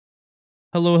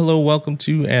Hello, hello, welcome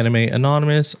to Anime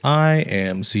Anonymous. I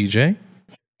am CJ,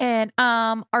 And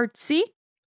artsy.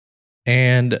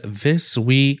 and this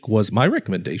week was my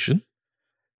recommendation,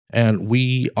 and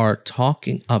we are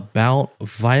talking about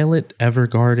Violet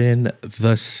Evergarden,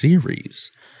 the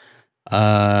series.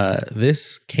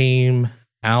 This came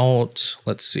out,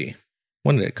 let's see,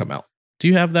 when did it come out? Do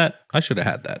you have that? I should have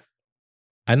had that.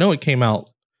 I know it came out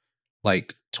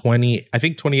like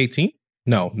 2018?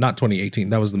 No, not 2018.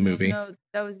 That was the movie. No,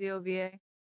 that was the OVA.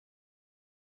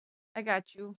 I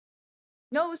got you.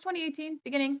 No, it was 2018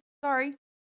 beginning. Sorry.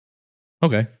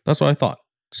 Okay, that's what I thought.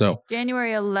 So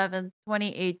January 11th,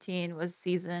 2018 was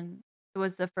it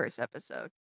was the first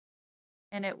episode.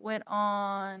 And it went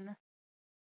on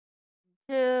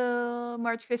till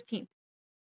March 15th.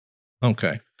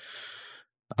 okay.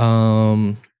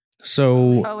 Oh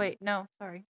So wait, no,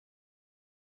 sorry.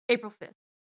 April 5th.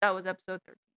 That was episode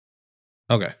 13.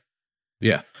 okay.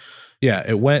 Yeah,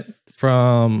 it went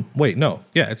from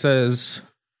it says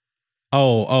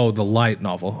the light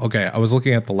novel. Okay, I was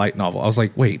looking at the light novel. I was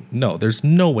like, wait, no, there's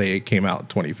no way it came out in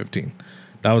 2015.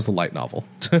 That was the light novel.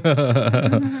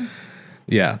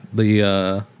 Yeah,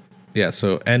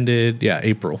 so ended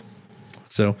April.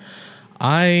 So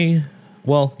you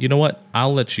know what?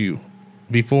 I'll let you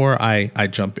before I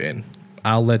jump in.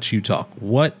 I'll let you talk.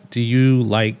 What do you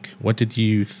like? What did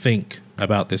you think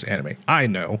about this anime? I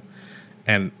know,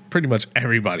 and pretty much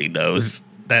everybody knows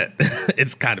that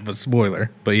it's kind of a spoiler.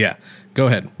 But yeah, go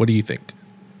ahead. What do you think?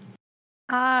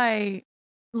 I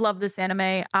love this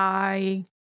anime. I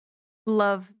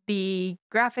love the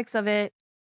graphics of it.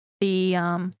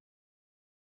 The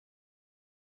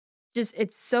just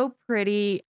it's so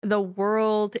pretty. The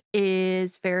world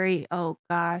is very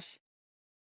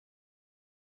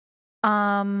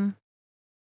I'm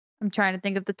trying to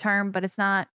think of the term, but it's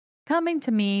not coming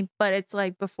to me, but it's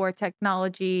like before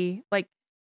technology, like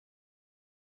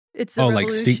it's the Like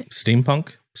revolution.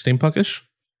 steampunkish,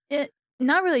 It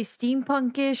not really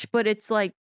steampunkish, but it's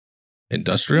like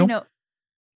industrial.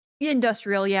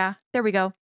 Industrial, yeah. There we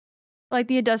go. Like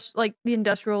the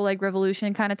industrial like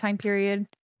revolution kind of time period.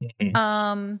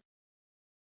 Mm-hmm.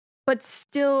 But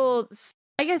still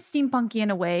I guess steampunky in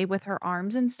a way with her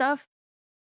arms and stuff.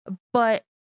 But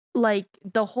like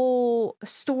the whole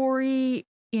story,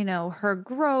 her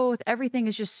growth, everything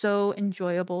is just so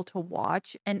enjoyable to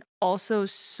watch and also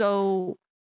so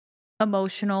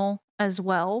emotional as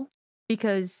well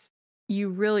because you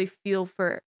really feel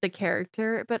for the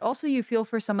character, but also you feel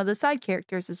for some of the side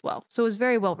characters as well. So it was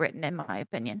very well written in my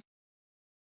opinion.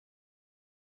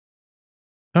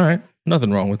 All right,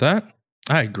 nothing wrong with that.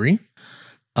 I agree.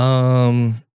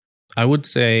 I would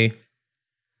say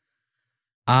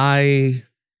I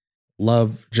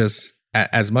love just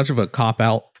as much of a cop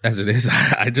out as it is.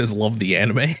 I just love the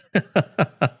anime.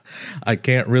 I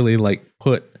can't really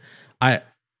I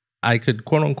could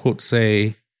quote unquote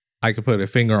say I could put a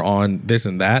finger on this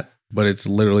and that, but it's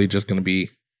literally just going to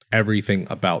be everything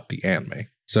about the anime.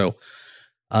 So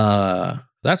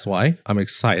that's why I'm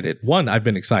excited. One, I've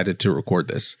been excited to record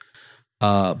this.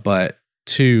 But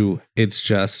two, it's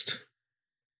just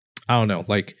I don't know,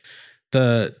 like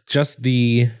the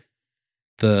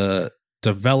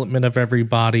development of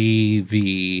everybody,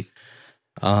 the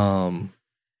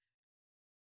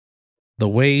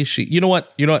way she, you know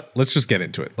what, let's just get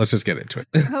into it. Let's just get into it.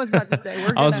 I was about to say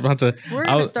we're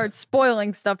gonna start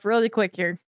spoiling stuff really quick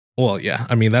here. Well, yeah,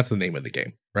 I mean that's the name of the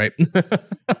game, right?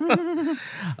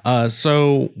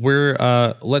 So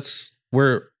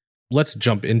let's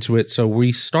jump into it. So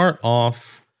we start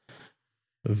off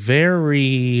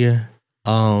very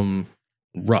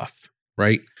rough,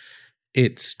 right?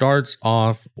 It starts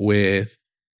off with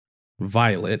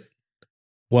Violet.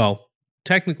 Well,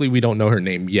 technically we don't know her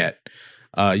name yet.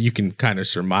 You can kind of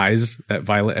surmise that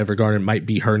Violet Evergarden might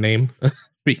be her name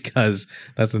because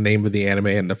that's the name of the anime,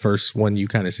 and the first one you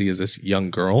kind of see is this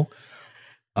young girl.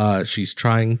 She's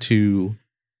trying to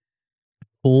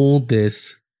pull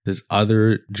this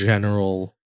other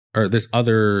general or this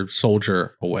other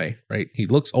soldier away, right? He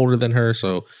looks older than her,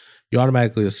 so you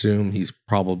automatically assume he's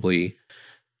probably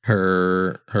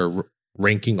her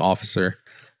ranking officer.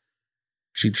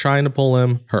 She's trying to pull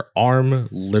him. Her arm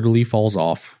literally falls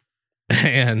off,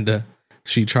 and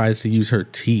she tries to use her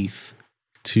teeth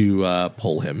to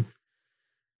pull him.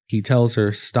 He tells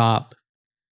her, stop,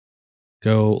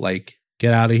 go, like,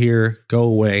 get out of here, go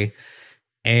away.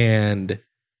 And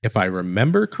if I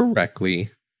remember correctly,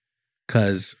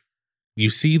 because you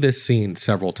see this scene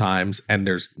several times and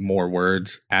there's more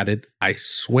words added, I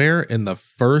swear in the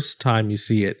first time you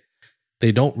see it,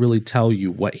 they don't really tell you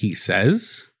what he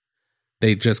says.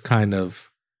 They just kind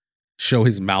of show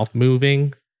his mouth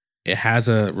moving it has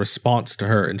a response to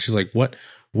her, and she's like, what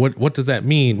does that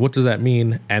mean? What does that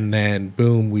mean? And then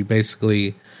boom, we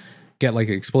basically get like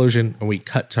an explosion, and we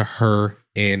cut to her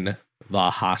in the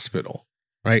hospital,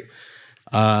 right?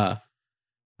 I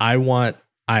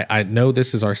know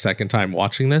this is our second time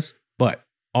watching this, but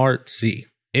Artsy,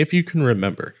 if you can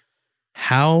remember,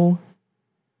 how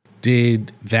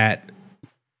did that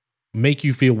make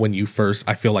you feel when you first,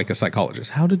 I feel like a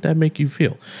psychologist, how did that make you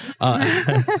feel?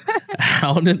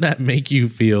 How did that make you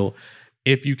feel,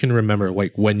 if you can remember,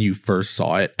 like when you first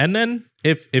saw it? And then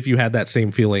if you had that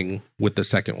same feeling with the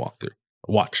second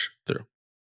watch through.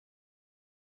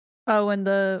 Oh, and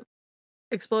the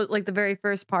explode, like the very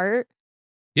first part.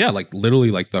 Yeah, like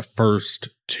literally like the first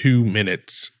 2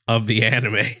 minutes of the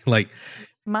anime. Like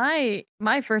My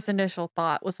first initial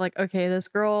thought was like, okay, this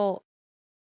girl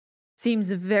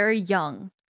seems very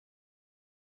young,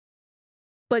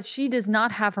 but she does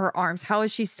not have her arms. How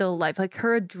is she still alive? Like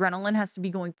her adrenaline has to be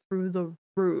going through the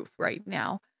roof right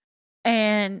now.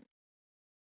 And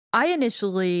I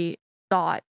initially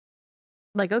thought,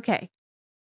 like, okay,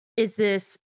 is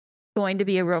this going to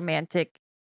be a romantic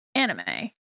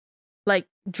anime? Like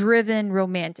driven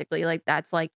romantically, like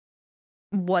that's like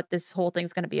what this whole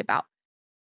thing's going to be about.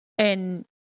 And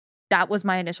that was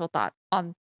my initial thought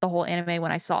on the whole anime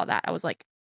when I saw that. I was like,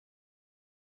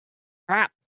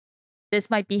 crap, this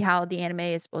might be how the anime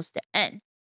is supposed to end.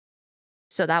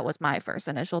 So that was my first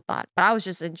initial thought. But I was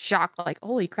just in shock, like,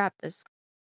 holy crap, this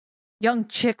young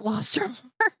chick lost her.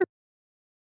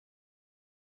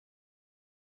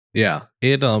 yeah,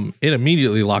 it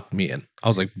immediately locked me in. I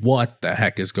was like, what the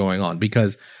heck is going on?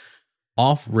 Because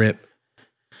off rip,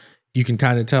 you can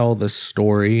kind of tell the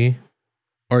story,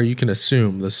 or you can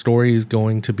assume the story is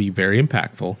going to be very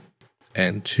impactful.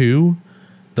 And two,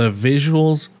 the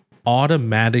visuals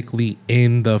automatically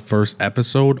in the first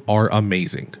episode are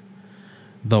amazing.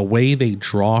 The way they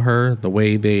draw her, the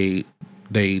way they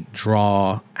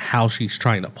draw how she's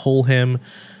trying to pull him,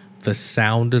 the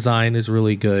sound design is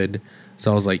really good.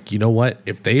 So I was like, you know what?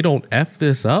 If they don't F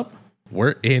this up,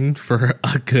 we're in for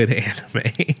a good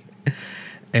anime.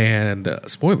 And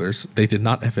spoilers, they did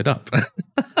not F it up.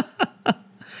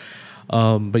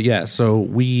 But yeah, so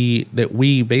we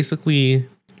basically,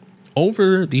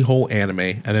 over the whole anime,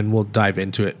 and then we'll dive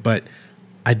into it, but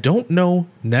I don't know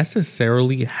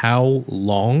necessarily how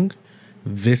long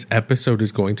this episode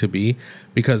is going to be,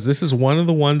 because this is one of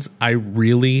the ones I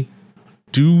really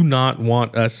do not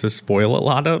want us to spoil a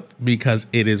lot of, because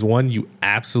it is one you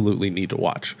absolutely need to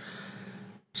watch.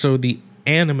 So the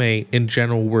anime in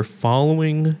general, we're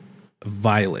following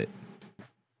Violet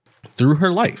through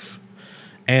her life,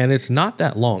 and it's not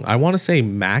that long. I want to say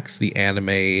max the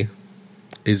anime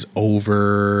is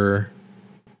over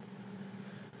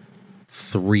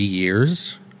 3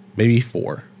 years, maybe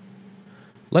 4.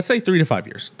 Let's say 3 to 5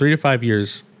 years. 3 to 5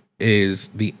 years is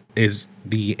the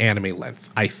anime length,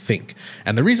 I think.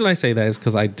 And the reason I say that is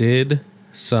because I did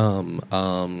some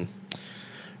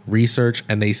research,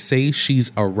 and they say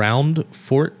she's around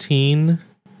 14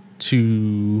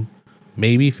 to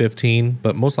maybe 15,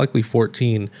 but most likely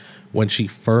 14 when she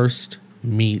first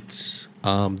meets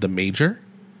the major.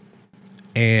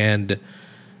 And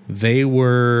they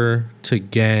were to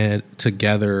get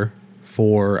together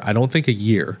for, I don't think, a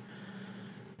year.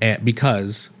 And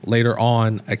because later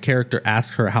on, a character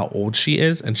asks her how old she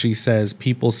is, and she says,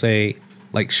 people say,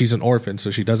 like, she's an orphan,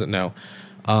 so she doesn't know.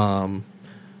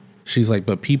 She's like,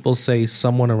 but people say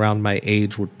someone around my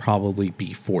age would probably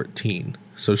be 14.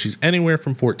 So she's anywhere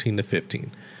from 14 to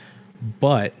 15.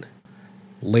 But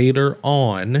later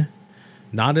on,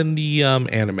 not in the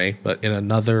anime, but in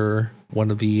another one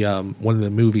of the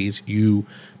movies,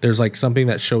 there's like something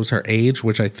that shows her age,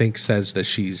 which I think says that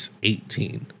she's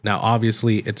 18. Now,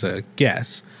 obviously, it's a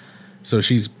guess, so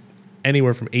she's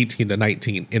anywhere from 18 to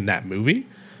 19 in that movie.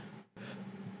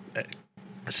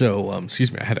 So,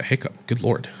 excuse me, I had a hiccup. Good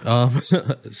Lord.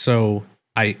 So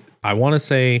I want to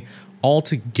say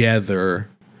altogether,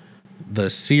 the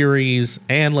series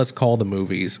and let's call the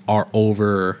movies are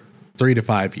over 3 to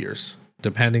 5 years,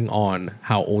 depending on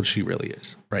how old she really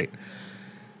is, right?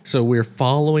 So we're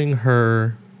following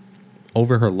her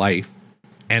over her life,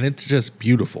 and it's just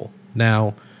beautiful.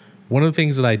 Now, one of the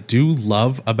things that I do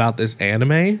love about this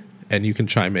anime, and you can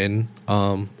chime in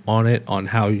on it, on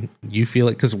how you feel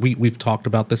it, because we've talked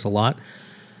about this a lot.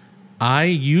 I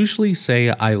usually say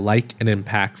I like an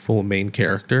impactful main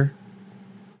character.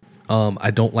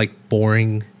 I don't like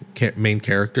boring main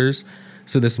characters.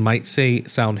 So this might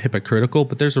sound hypocritical,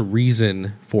 but there's a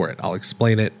reason for it. I'll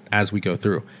explain it as we go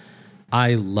through.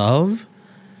 I love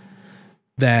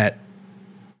that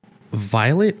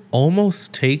Violet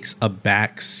almost takes a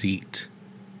back seat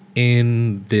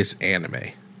in this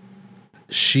anime.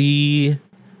 She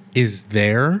is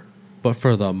there, but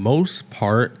for the most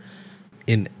part,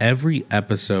 in every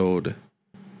episode,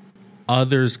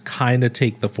 others kind of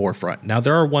take the forefront. Now,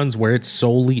 there are ones where it's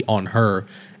solely on her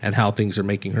and how things are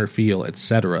making her feel,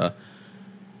 etc.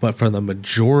 But for the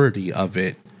majority of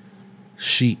it,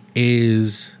 she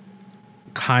is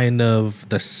kind of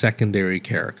the secondary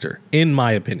character, in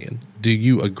my opinion. Do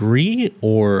you agree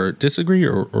or disagree,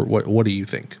 or what do you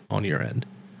think on your end?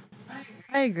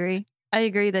 I agree. I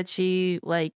agree that she's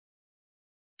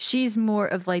more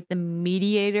of like the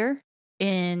mediator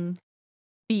in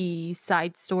the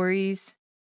side stories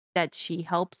that she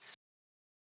helps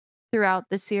throughout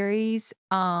the series.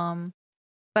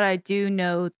 But I do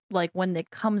know, like, when it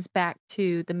comes back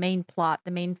to the main plot,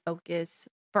 the main focus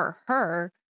for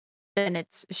her, then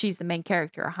she's the main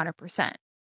character 100%.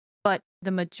 But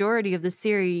the majority of the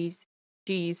series,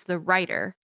 she's the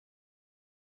writer.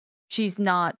 She's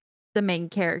not the main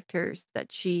characters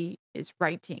that she is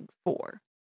writing for.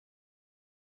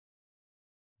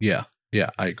 Yeah,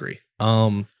 I agree.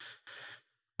 I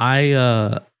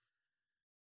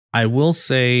will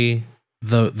say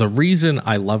the reason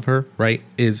I love her, right,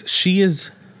 is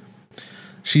she's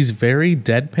very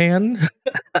deadpan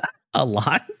a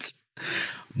lot,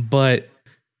 but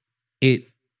it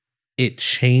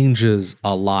changes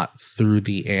a lot through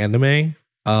the anime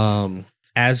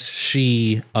as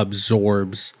she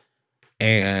absorbs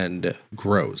and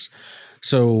grows.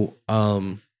 So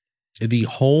the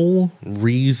whole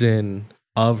reason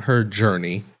of her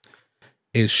journey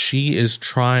is she is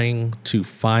trying to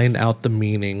find out the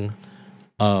meaning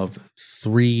of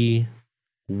 3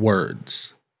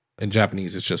 words. In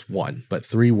Japanese, it's just 1, but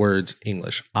 3 words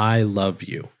English. I love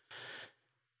you.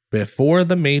 Before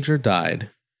the major died,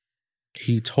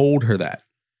 he told her that.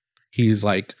 He's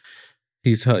like,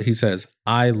 he says,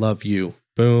 I love you.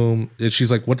 Boom. And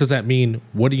she's like, what does that mean?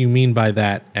 What do you mean by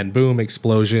that? And boom,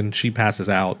 explosion. She passes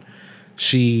out.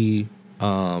 She,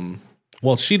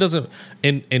 well, she doesn't,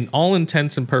 in all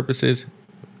intents and purposes,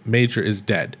 Major is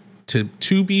dead.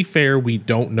 To be fair, we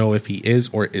don't know if he is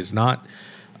or is not.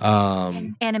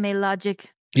 Anime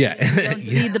logic. Yeah. Don't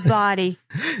see the body.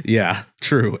 Yeah,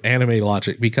 true. Anime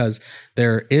logic, because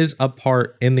there is a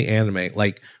part in the anime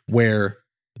like where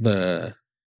the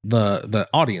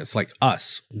audience, like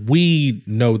us, we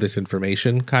know this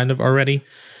information kind of already.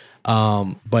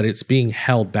 But it's being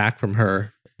held back from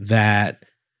her that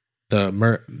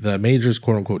the Major's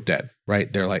quote unquote dead,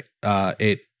 right? They're like,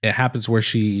 it happens where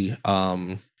she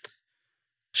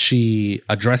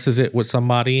addresses it with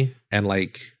somebody and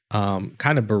like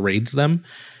kind of berates them,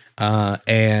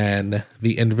 and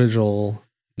the individual,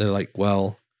 they're like,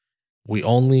 well, we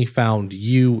only found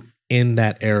you in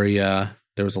that area.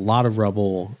 There was a lot of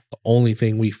rubble. The only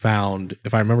thing we found,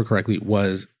 if I remember correctly,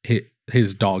 was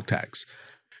his dog tags.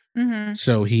 Mm-hmm.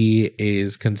 So he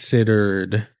is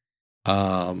considered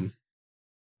killed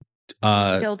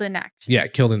in action. Yeah,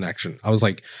 killed in action. I was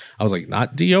like,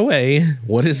 not DOA.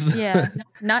 What is yeah,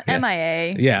 not yeah.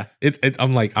 MIA. Yeah, it's. I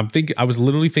was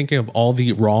literally thinking of all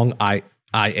the wrong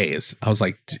IAs. I was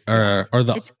like, or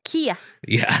the it's Kia.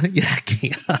 Yeah,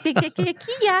 Kia.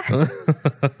 Kia.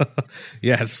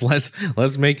 Yes, let's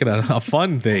make it a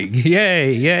fun thing.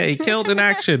 Yay, killed in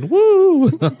action.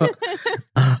 Woo.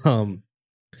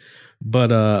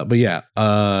 But yeah,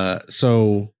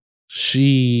 so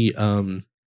she's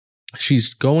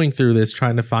going through this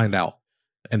trying to find out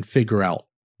and figure out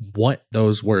what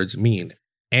those words mean.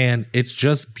 And it's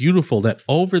just beautiful that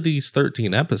over these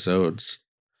 13 episodes,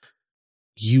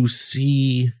 you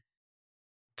see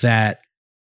that,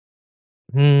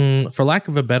 for lack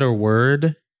of a better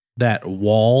word, that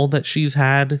wall that she's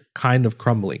had kind of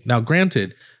crumbling. Now,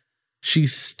 granted,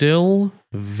 she's still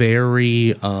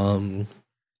very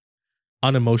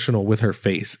unemotional with her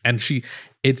face, and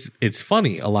it's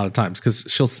funny a lot of times because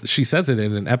she says it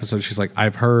in an episode. She's like,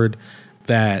 I've heard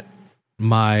that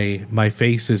my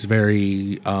face is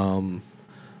very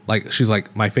like, she's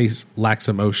like, my face lacks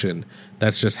emotion.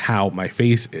 That's just how my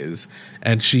face is.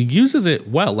 And she uses it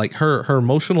well. Like her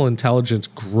emotional intelligence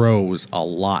grows a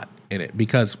lot in it,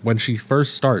 because when she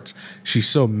first starts, she's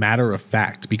so matter of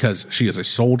fact because she is a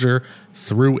soldier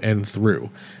through and through.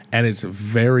 And it's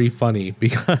very funny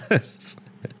because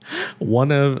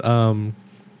one of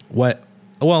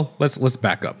let's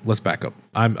back up.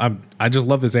 I just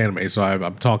love this anime, so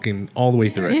I'm talking all the way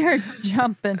through it. You're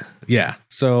jumping. Yeah.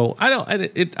 So I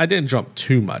didn't jump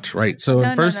too much, right? So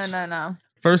No.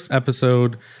 First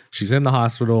episode, she's in the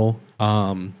hospital.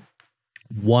 One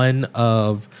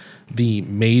of the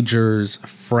Major's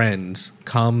friends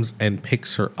comes and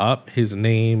picks her up. His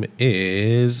name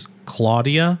is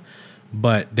Claudia,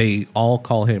 but they all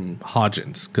call him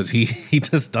Hodgins because he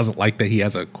just doesn't like that he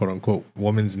has a quote unquote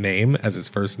woman's name as his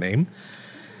first name.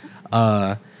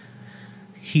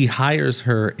 He hires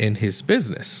her in his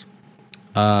business,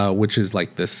 which is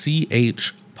like the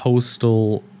CH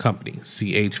Postal Company,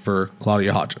 CH for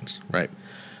Claudia Hodgins, right?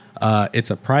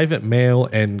 It's a private mail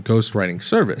and ghostwriting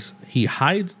service. He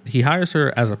hires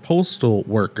her as a postal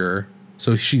worker,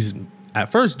 so she's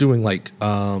at first doing like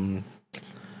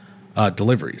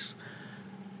deliveries.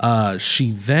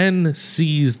 She then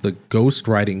sees the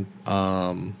ghostwriting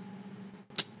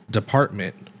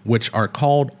department, which are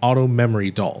called auto memory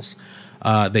dolls.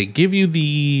 They give you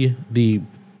the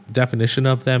definition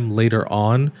of them later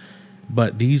on,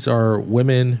 but these are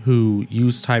women who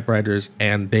use typewriters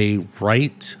and they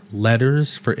write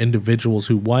letters for individuals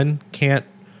who, one, can't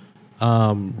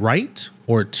write,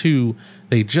 or two,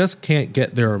 they just can't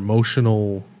get their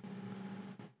emotions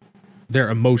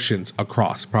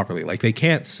across properly. Like they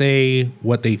can't say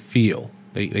what they feel.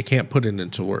 They can't put it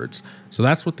into words. So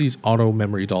that's what these auto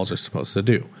memory dolls are supposed to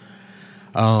do.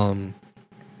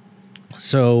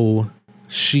 So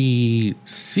she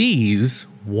sees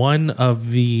one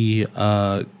of the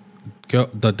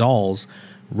dolls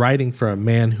writing for a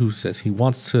man who says he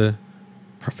wants to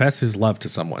profess his love to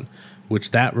someone,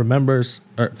 which that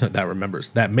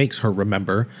makes her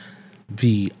remember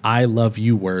the "I love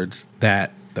you" words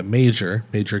that the Major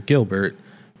Gilbert,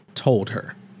 told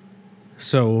her.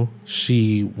 So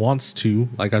she wants to,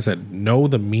 like I said, know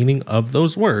the meaning of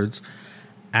those words,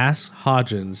 asks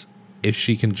Hodgins if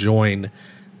she can join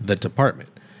the department.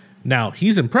 Now,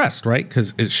 he's impressed, right?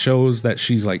 Because it shows that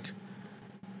she's like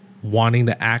wanting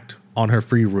to act on her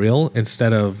free will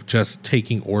instead of just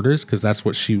taking orders, because that's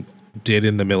what she did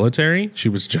in the military. She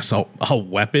was just a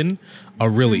weapon, a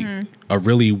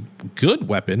really good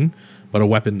weapon, but a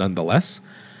weapon nonetheless.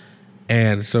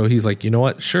 And so he's like, you know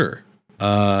what? Sure.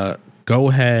 Go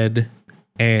ahead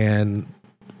and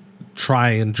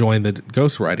try and join the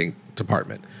ghostwriting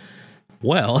department.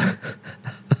 Well,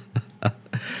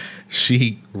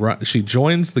 she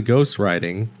joins the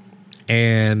ghostwriting,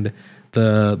 and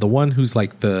the one who's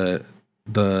like the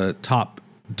top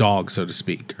dog, so to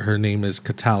speak, her name is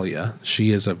Catalia.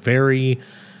 She is a very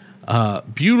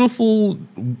beautiful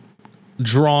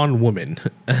drawn woman,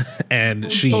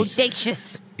 and she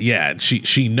bodacious. Yeah,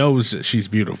 she knows that she's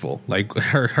beautiful. Like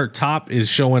her top is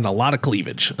showing a lot of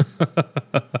cleavage.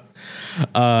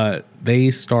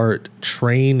 They start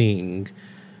training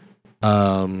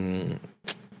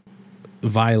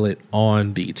Violet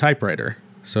on the typewriter.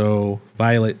 So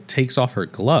Violet takes off her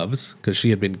gloves because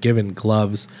she had been given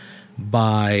gloves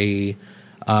by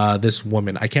this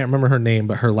woman. I can't remember her name,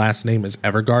 but her last name is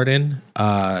Evergarden.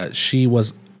 She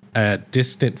was a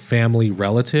distant family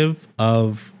relative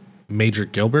of Major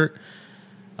Gilbert.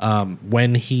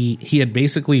 When he had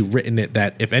basically written it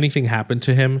that if anything happened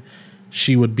to him,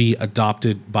 she would be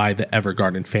adopted by the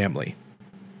Evergarden family.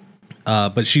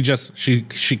 But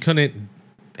she couldn't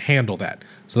handle that.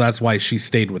 So that's why she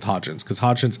stayed with Hodgins, because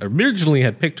Hodgins originally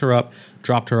had picked her up,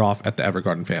 dropped her off at the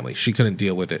Evergarden family. She couldn't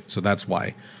deal with it. So that's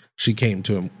why she came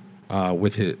to him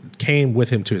with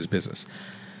him to his business.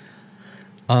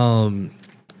 The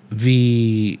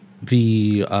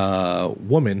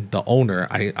woman, the owner,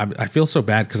 I feel so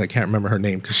bad because I can't remember her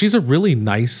name, because she's a really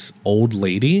nice old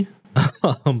lady.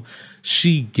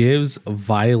 She gives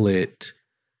Violet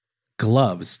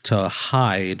gloves to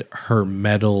hide her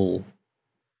metal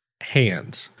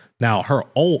hands. Now her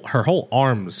whole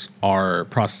arms are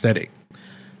prosthetic,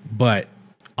 but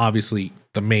obviously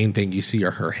the main thing you see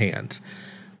are her hands.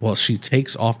 Well, she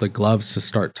takes off the gloves to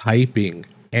start typing,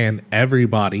 and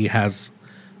everybody has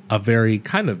a very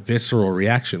kind of visceral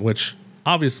reaction, which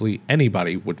obviously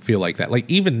anybody would feel like that. Like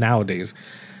even nowadays,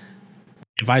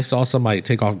 if I saw somebody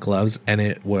take off gloves and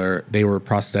they were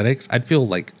prosthetics, I'd feel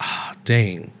like,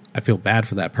 dang, I feel bad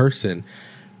for that person.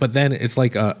 But then it's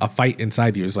like a fight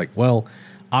inside you. It's like, well,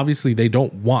 obviously they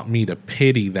don't want me to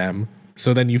pity them.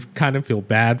 So then you kind of feel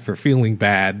bad for feeling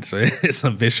bad. So it's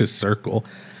a vicious circle.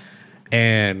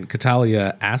 And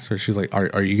Catalia asks her, she's like,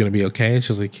 are you going to be okay? And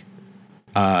she's like,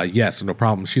 yes, no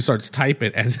problem. She starts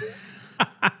typing and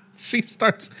she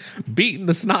starts beating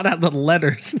the snot out of the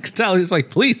letters. And Catalia's like,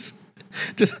 please,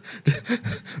 just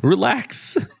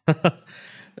relax.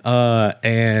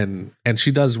 And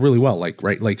she does really well.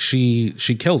 Like she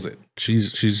kills it.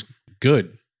 She's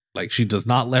good. Like she does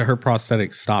not let her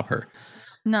prosthetics stop her.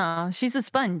 No, she's a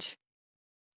sponge.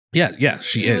 Yeah,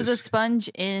 she is. She was a sponge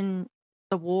in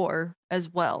the war as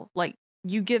well. Like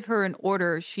you give her an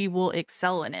order, she will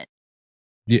excel in it.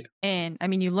 Yeah. And I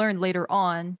mean, you learn later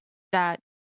on that,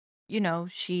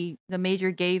 the Major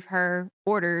gave her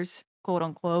orders, quote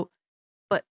unquote,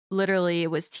 literally, it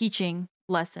was teaching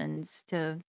lessons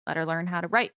to let her learn how to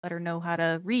write, let her know how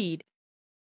to read,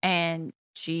 and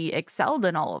she excelled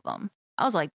in all of them. I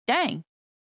was like, "Dang."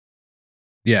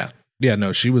 Yeah. Yeah,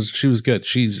 no, she was good.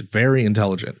 She's very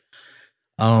intelligent.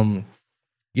 Um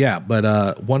yeah,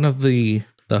 but one of the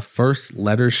first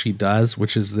letters she does,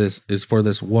 which is for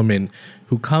this woman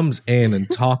who comes in and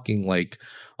talking like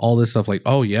all this stuff like,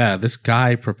 "Oh yeah, this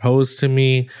guy proposed to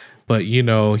me, but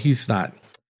he's not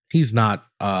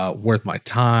worth my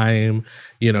time.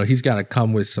 He's got to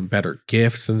come with some better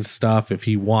gifts and stuff if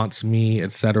he wants me,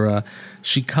 etc."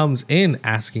 She comes in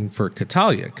asking for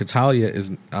Catalia. Catalia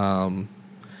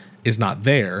is not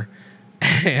there,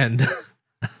 and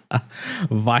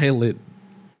Violet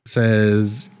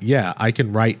says, "Yeah, I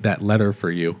can write that letter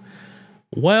for you."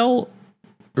 Well,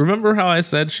 remember how I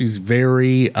said she's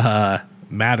very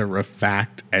matter of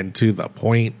fact and to the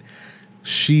point?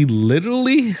 She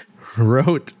literally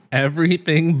wrote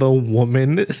everything the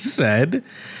woman said.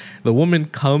 The woman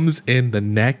comes in the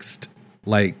next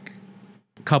like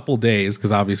couple days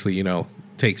because obviously,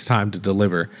 takes time to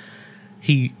deliver.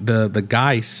 The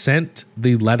guy sent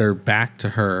the letter back to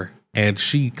her and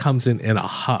she comes in a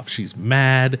huff. She's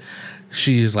mad.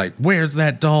 She's like, "Where's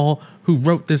that doll who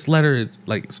wrote this letter?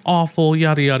 It's awful,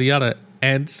 yada yada yada."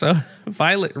 And so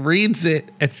Violet reads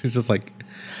it and she's just like,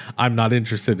 "I'm not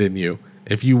interested in you.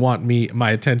 If you want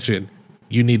my attention,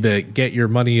 you need to get your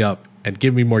money up and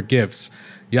give me more gifts,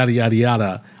 yada yada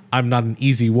yada. I'm not an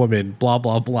easy woman, blah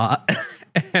blah blah."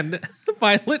 And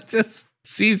Violet just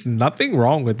sees nothing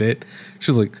wrong with it.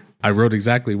 She's like, "I wrote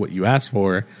exactly what you asked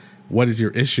for. What is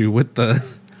your issue with the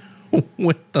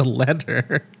with the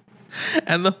letter?"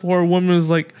 And the poor woman was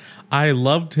like, "I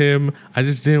loved him. I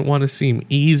just didn't want to seem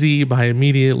easy by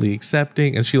immediately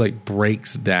accepting." And she like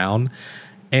breaks down.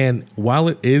 And while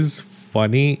it is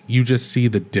funny, you just see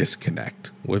the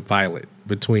disconnect with Violet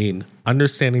between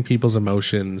understanding people's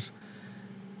emotions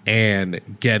and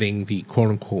getting the quote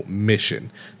unquote mission.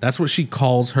 That's what she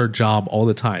calls her job all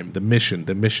the time. The mission,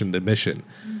 the mission, the mission.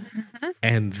 Mm-hmm.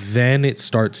 And then it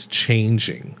starts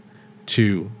changing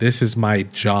to, this is my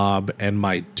job and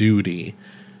my duty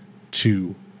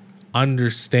to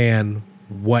understand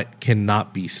what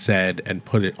cannot be said and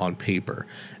put it on paper.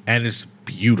 And it's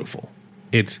beautiful.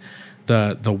 It's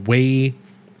the way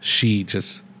she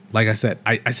just, like I said,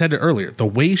 I said it earlier, the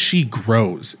way she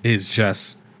grows is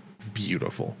just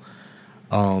beautiful.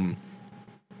 And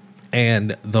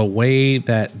the way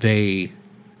that they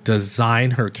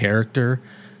design her character,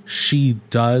 she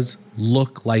does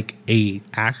look like a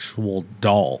actual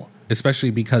doll,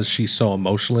 especially because she's so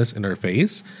emotionless in her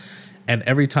face. And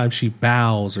every time she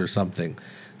bows or something,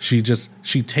 she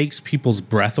takes people's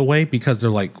breath away because they're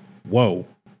like, "Whoa,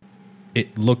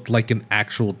 it looked like an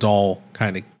actual doll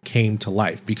kind of came to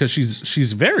life," because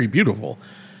she's very beautiful.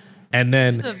 And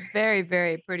then she's a very,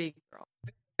 very pretty girl.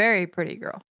 Very pretty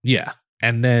girl. Yeah.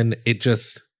 And then it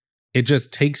just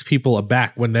takes people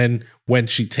aback when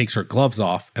she takes her gloves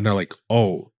off and they're like,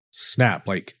 "Oh, snap,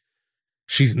 like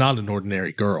she's not an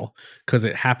ordinary girl." Because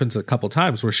it happens a couple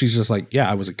times where she's just like, "Yeah,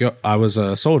 I was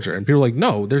a soldier." And people are like,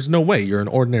 "No, there's no way you're an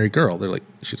ordinary girl."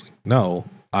 She's like, "No,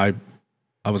 I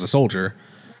was a soldier.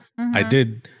 Mm-hmm. I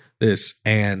did this."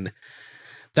 And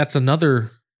that's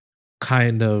another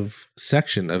kind of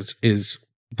section is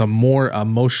the more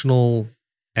emotional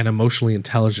and emotionally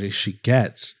intelligent she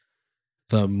gets,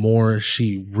 the more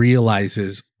she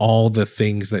realizes all the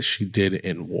things that she did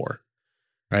in war,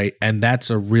 right? And that's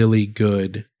a really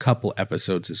good couple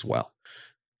episodes as well.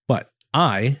 But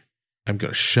I'm going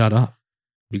to shut up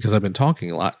because I've been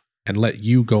talking a lot and let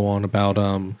you go on about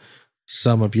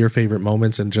some of your favorite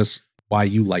moments and just why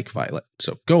you like Violet.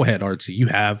 So go ahead, Artsy. You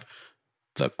have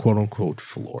the quote unquote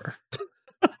floor.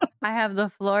 I have the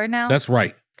floor now. That's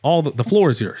right. All the floor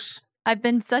is yours. I've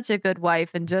been such a good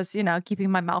wife and just,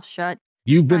 keeping my mouth shut.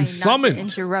 You've been Trying summoned. Not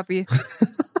to interrupt you.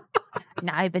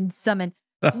 Nah, I've been summoned.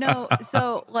 No,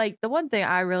 so like the one thing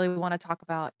I really want to talk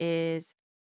about is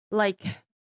like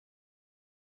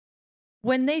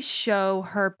when they show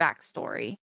her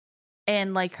backstory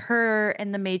and like her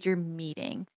in the major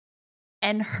meeting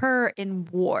and her in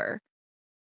war,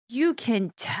 you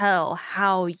can tell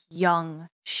how young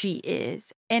she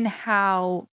is and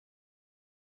how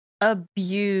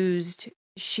abused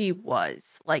she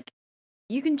was. Like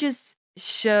you can just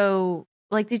show,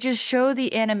 like they just show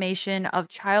the animation of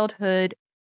childhood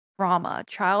trauma,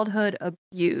 childhood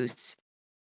abuse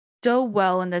so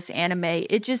well in this anime.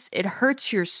 It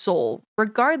hurts your soul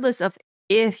regardless of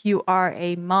if you are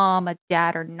a mom, a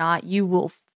dad or not. You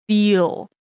will feel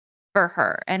for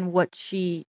her and what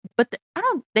she, but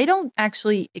they don't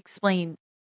actually explain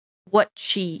what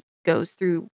she goes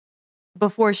through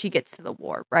before she gets to the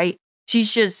war, right?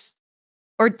 She's just,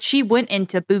 or she went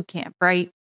into boot camp,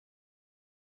 right?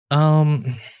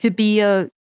 Um, To be a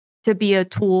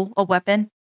tool, a weapon.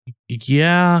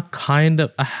 yeah, kind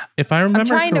of. If I I'm remember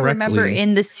trying to remember correctly,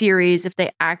 in the series if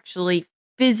they actually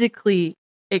physically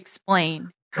explain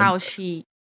um, how she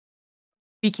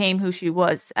became who she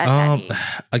was at that age.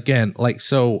 again, like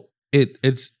so,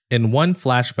 it's in one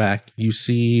flashback you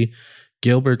see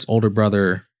Gilbert's older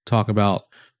brother talk about,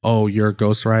 oh, you're a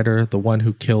Ghost Rider, the one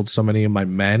who killed so many of my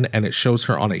men, and it shows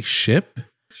her on a ship.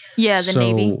 Yeah, the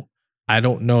Navy. So I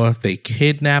don't know if they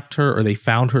kidnapped her or they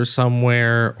found her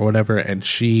somewhere or whatever, and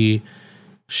she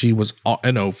was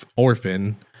an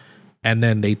orphan, and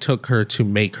then they took her to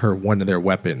make her one of their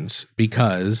weapons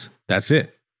because that's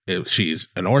it. She's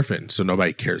an orphan, so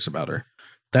nobody cares about her.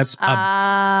 That's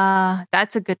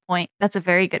That's a good point. That's a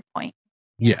very good point.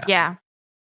 yeah. Yeah.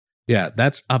 Yeah,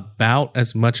 that's about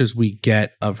as much as we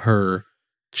get of her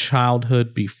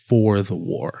childhood before the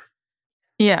war.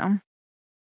 Yeah.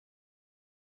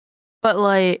 But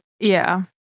like, yeah.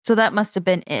 So that must have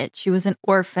been it. She was an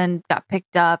orphan, got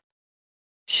picked up,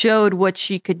 showed what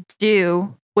she could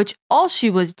do, which all she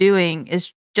was doing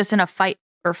is just in a fight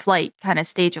or flight kind of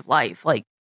stage of life. Like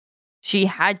she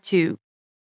had to,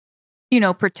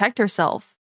 protect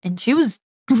herself. And she was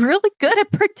really good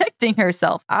at protecting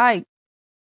herself.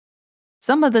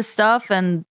 Some of the stuff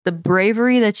and the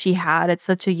bravery that she had at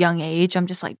such a young age, I'm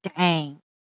just like, dang.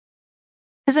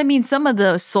 Because I mean, some of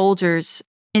the soldiers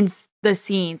in the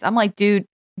scenes, I'm like, dude,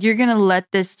 you're going to let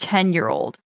this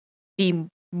 10-year-old be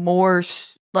more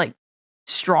like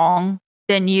strong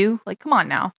than you? Like, come on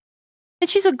now. And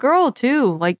she's a girl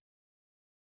too. Like,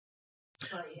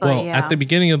 Well, yeah. at the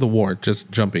beginning of the war,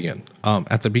 just jumping in,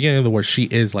 at the beginning of the war, she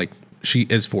is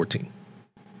 14.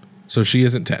 So she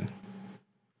isn't 10.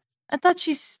 I thought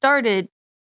she started.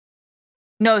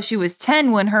 No, she was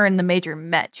 10 when her and the Major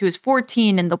met. She was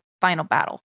 14 in the final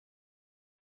battle.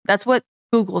 That's what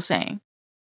Google's saying.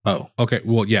 Oh, okay.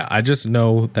 Well, yeah, I just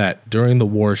know that during the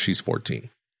war, she's 14.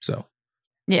 So,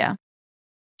 yeah.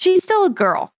 She's still a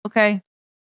girl, okay?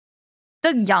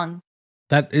 Still young.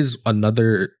 that is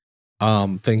another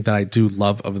thing that I do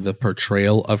love of the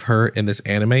portrayal of her in this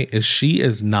anime is she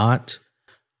is not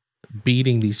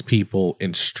beating these people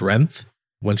in strength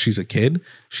when she's a kid.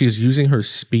 She is using her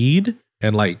speed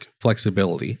and like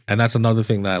flexibility, and that's another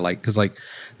thing that I like because like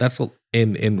that's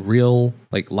in real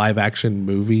like live action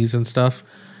movies and stuff.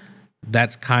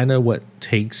 That's kind of what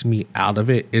takes me out of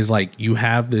it is like you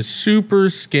have this super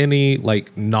skinny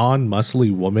like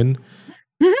non-muscly woman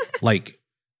like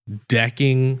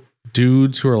decking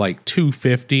dudes who are like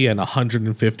 250 and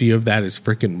 150 of that is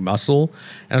freaking muscle,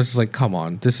 and I was just like, come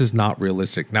on, this is not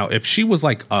realistic. Now if she was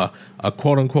like a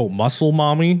quote unquote muscle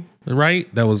mommy,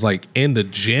 right, that was like in the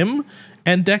gym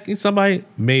and decking somebody,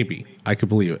 maybe I could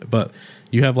believe it, but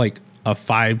you have like a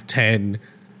 5'10"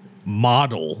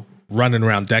 model running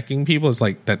around decking people. It's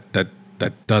like that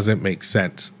doesn't make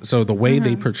sense. So the way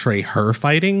they portray her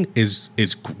fighting is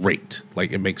great.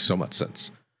 Like it makes so much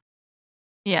sense.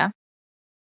 Yeah.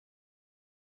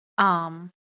 And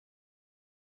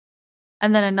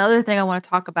then another thing I want to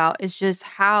talk about is just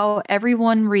how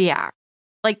everyone reacts.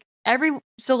 Like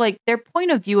so like their point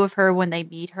of view of her when they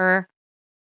meet her,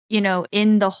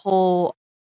 in the whole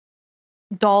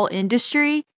doll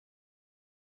industry,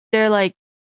 they're like,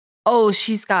 oh,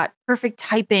 she's got perfect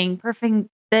typing, perfect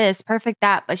this, perfect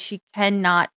that, but she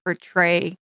can't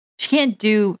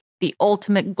do the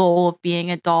ultimate goal of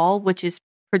being a doll, which is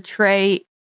portray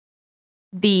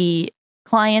the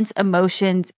client's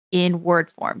emotions in word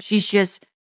form. She's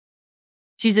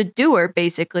a doer,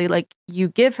 basically. Like you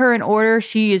give her an order,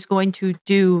 she is going to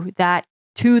do that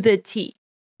to the T.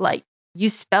 Like you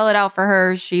spell it out for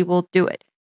her, she will do it.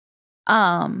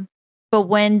 But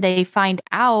when they find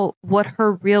out what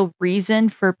her real reason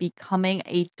for becoming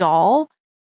a doll,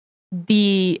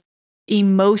 the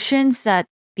emotions that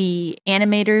the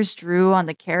animators drew on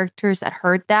the characters that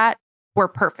heard that were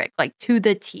perfect, like to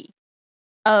the T,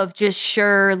 of just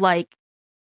sure like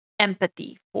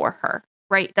empathy for her,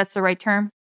 right? That's the right term.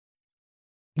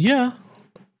 Yeah.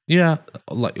 Yeah.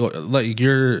 Like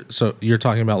you're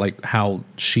talking about like how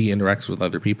she interacts with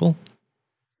other people.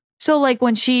 So like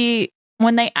when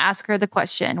they ask her the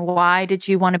question, why did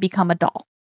you want to become a doll?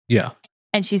 Yeah.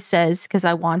 And she says, because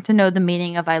I want to know the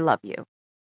meaning of I love you.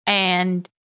 And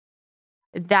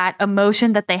that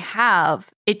emotion that they have,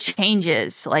 it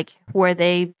changes, like where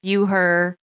they view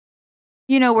her,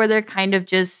 where they're kind of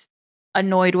just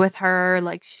annoyed with her,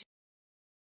 like,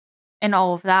 and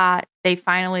all of that. They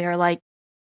finally are like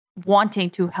wanting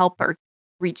to help her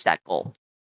reach that goal.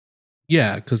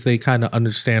 Yeah, because they kind of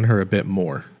understand her a bit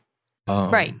more.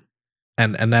 Right.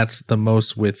 And that's the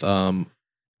most with I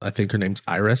think her name's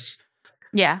Iris.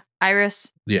 Yeah,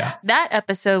 Iris. Yeah. That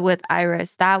episode with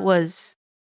Iris, that was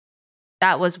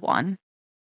one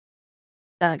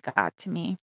that got to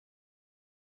me.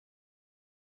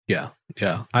 Yeah.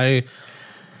 I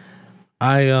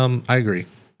agree.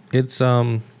 It's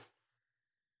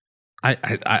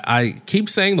I keep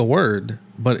saying the word,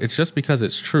 but it's just because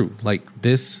it's true. Like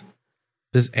this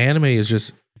anime is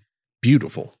just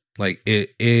beautiful. Like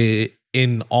it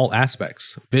in all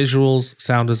aspects. Visuals,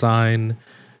 sound design,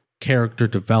 character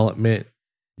development,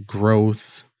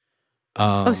 growth.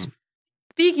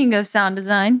 Speaking of sound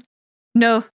design,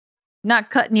 no, not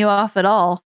cutting you off at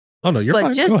all. Oh no, you're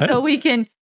fine. Just so we can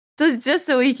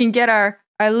get our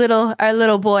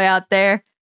little boy out there.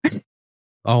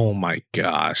 Oh my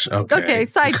gosh. Okay,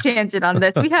 side tangent on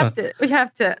this. I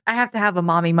have to have a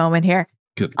mommy moment here.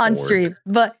 Good on Lord. stream.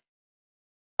 But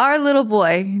our little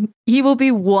boy, he will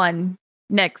be 1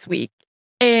 next week.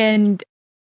 And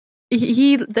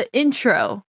the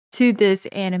intro to this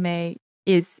anime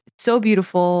is so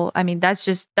beautiful. I mean, that's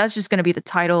just going to be the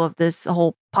title of this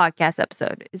whole podcast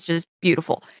episode. It's just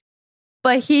beautiful.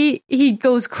 But he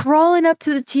goes crawling up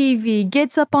to the TV,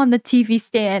 gets up on the TV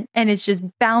stand, and is just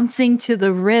bouncing to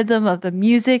the rhythm of the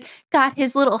music. Got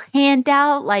his little hand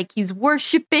out like he's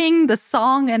worshiping the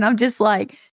song, and I'm just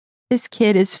like, this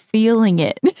kid is feeling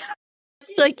it.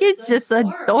 Like it's just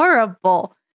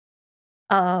adorable.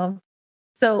 So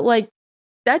like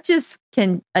that just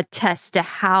can attest to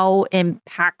how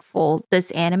impactful this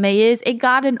anime is. It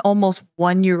got an almost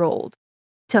 1-year-old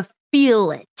to feel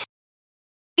it.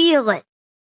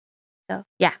 So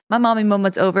yeah, my mommy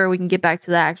moment's over. We can get back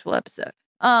to the actual episode.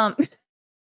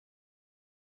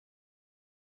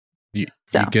 You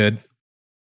good?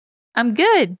 I'm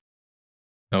good.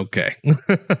 Okay.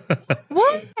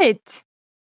 What?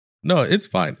 No, it's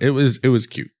fine. It was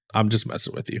cute. I'm just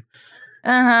messing with you.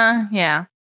 Yeah.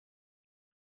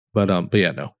 But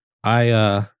yeah, no.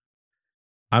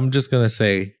 I'm just gonna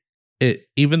say it.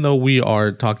 Even though we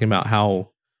are talking about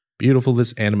how beautiful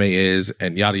this anime is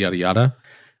and yada yada yada,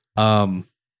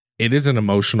 it is an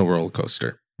emotional roller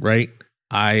coaster, right?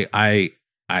 I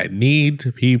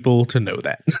need people to know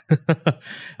that.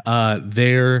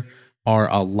 There are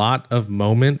a lot of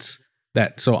moments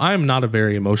that, so I'm not a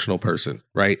very emotional person,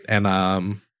 right? And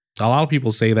a lot of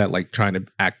people say that like trying to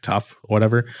act tough,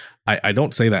 whatever. I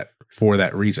don't say that for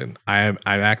that reason. I'm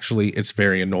actually, it's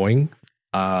very annoying.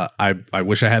 I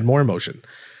wish I had more emotion,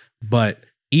 but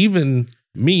even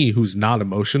me who's not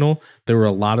emotional, there were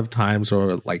a lot of times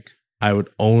where like I would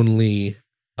only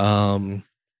like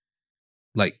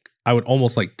I would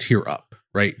almost like tear up,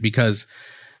 right? Because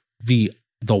the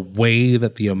way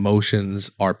that the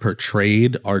emotions are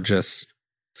portrayed are just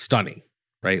stunning,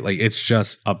 right? Like it's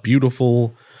just a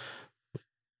beautiful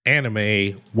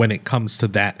anime when it comes to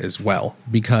that as well,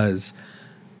 because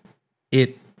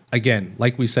it, again,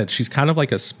 like we said, she's kind of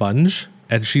like a sponge,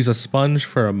 and she's a sponge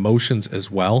for emotions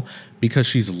as well because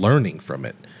she's learning from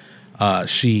it.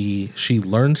 She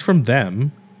learns from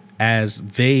them as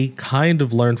they kind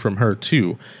of learn from her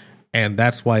too, and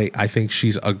that's why I think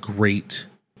she's a great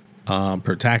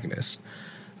protagonist.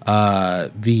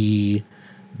 The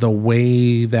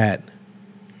way that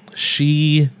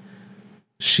she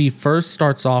first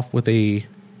starts off with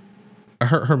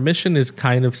her mission is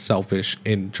kind of selfish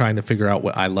in trying to figure out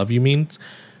what I love you means,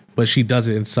 but she does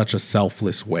it in such a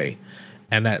selfless way.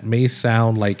 And that may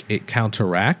sound like it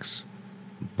counteracts,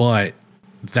 but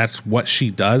that's what she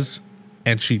does,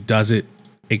 and she does it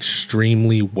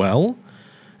extremely well.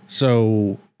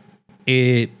 So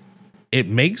it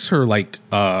makes her like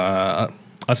a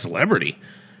celebrity.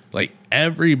 Like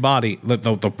everybody,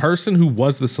 the person who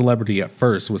was the celebrity at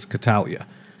first was Catalia.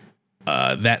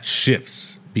 That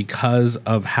shifts because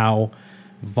of how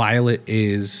Violet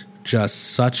is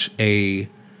just such a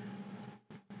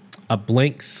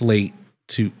blank slate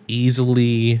to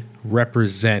easily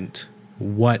represent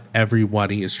what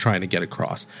everybody is trying to get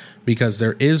across. Because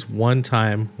there is one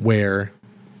time where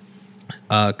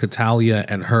Catalia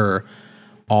and her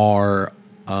are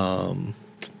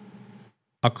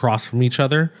across from each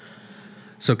other.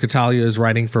 So Catalia is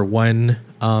writing for one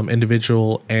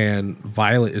individual, and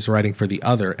Violet is writing for the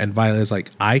other. And Violet is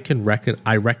like, I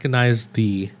recognize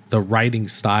the writing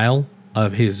style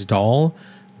of his doll.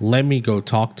 Let me go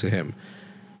talk to him.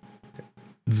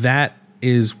 That's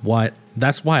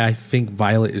why I think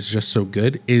Violet is just so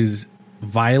good. Is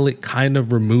Violet kind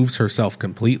of removes herself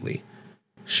completely.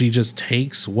 She just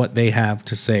takes what they have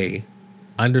to say,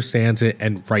 understands it,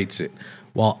 and writes it,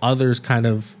 while others kind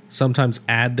of sometimes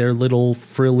add their little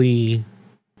frilly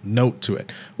note to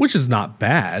it, which is not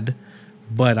bad,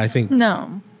 But I think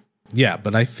No. yeah,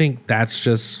 but I think that's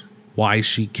just why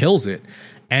she kills it.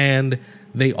 And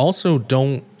they also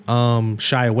don't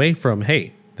shy away from,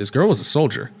 hey, this girl was a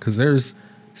soldier, because there's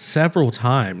several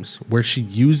times where she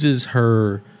uses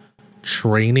her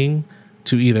training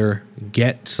to either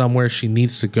get somewhere she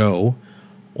needs to go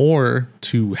or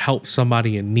to help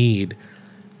somebody in need.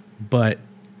 But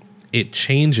it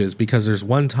changes because there's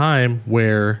one time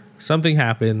where something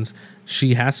happens,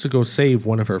 she has to go save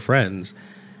one of her friends,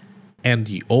 and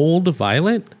the old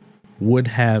Violet would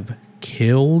have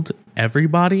killed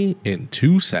everybody in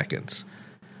 2 seconds.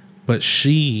 But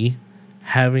she,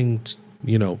 having,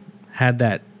 had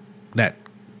that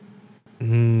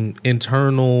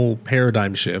internal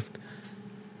paradigm shift,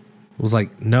 was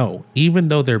like, no, even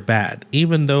though they're bad,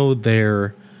 even though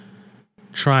they're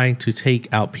trying to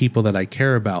take out people that I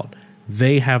care about,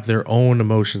 they have their own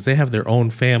emotions, they have their own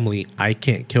family, I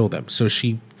can't kill them. So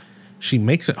she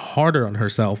makes it harder on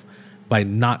herself by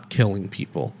not killing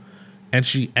people, and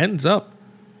she ends up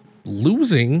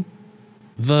losing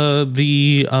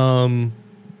the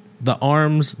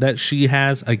arms that she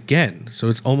has again. So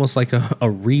it's almost like a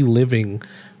reliving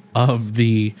of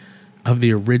the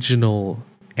original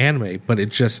anime, but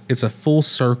it's a full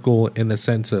circle in the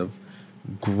sense of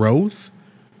growth,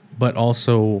 but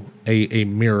also a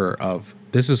mirror of,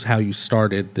 this is how you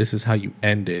started, this is how you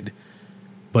ended,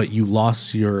 but you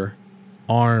lost your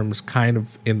arms kind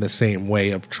of in the same way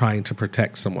of trying to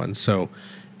protect someone. So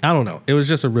I don't know. It was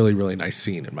just a really, really nice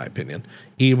scene, in my opinion,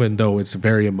 even though it's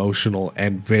very emotional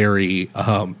and very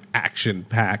action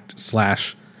packed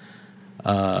slash,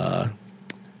 I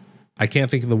can't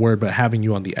think of the word, but having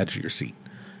you on the edge of your seat.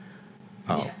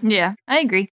 Yeah, I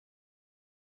agree.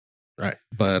 Right.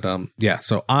 But yeah,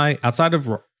 so outside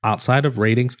of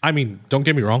ratings, I mean, don't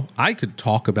get me wrong, I could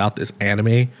talk about this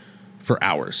anime for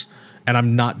hours, and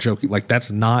I'm not joking. Like, that's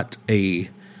not a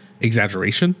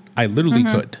exaggeration. I literally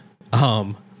could.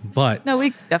 But no,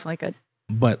 we definitely could.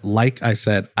 But like I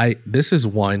said, this is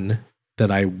one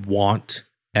that I want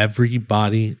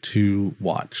everybody to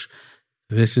watch.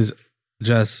 This is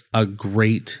just a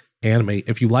great anime.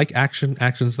 If you like action,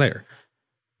 action's there.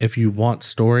 If you want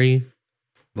story,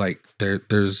 like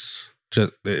there's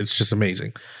just, it's just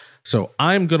amazing. So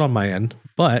I'm good on my end,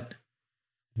 but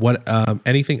what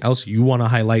anything else you want to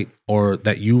highlight or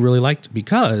that you really liked?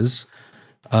 Because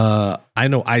I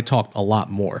know I talked a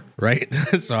lot more, right?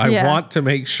 So I want to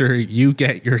make sure you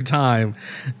get your time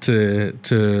to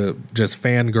just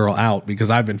fangirl out, because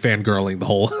I've been fangirling the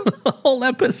whole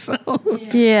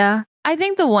episode. Yeah. I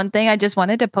think the one thing I just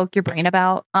wanted to poke your brain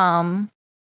about,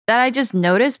 that I just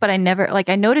noticed, but I never,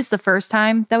 I noticed the first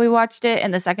time that we watched it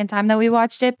and the second time that we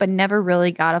watched it, but never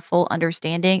really got a full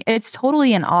understanding. It's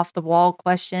totally an off the wall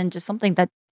question, just something that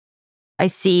I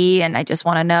see and I just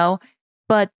want to know.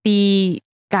 But the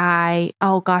guy,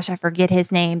 oh gosh, I forget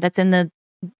his name, that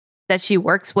she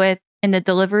works with in the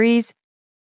deliveries,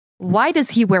 why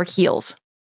does he wear heels?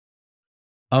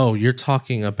 Oh, you're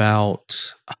talking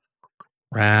about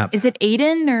rap. Is it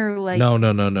Aiden or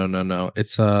No.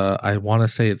 It's I want to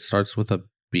say it starts with a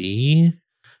B.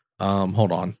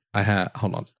 Hold on. I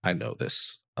know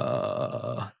this.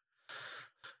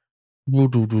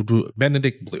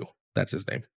 Benedict Blue. That's his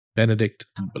name. Benedict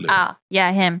Blue. Ah,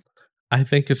 yeah, him. I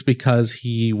think it's because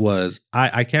he was,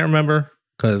 I can't remember,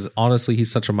 because honestly, he's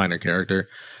such a minor character.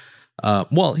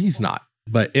 Well, he's not,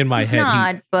 but in my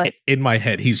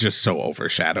head, he's just so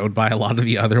overshadowed by a lot of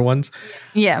the other ones.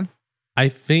 Yeah. I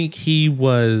think he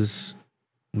was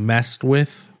messed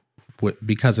with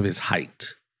because of his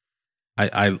height.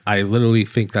 I literally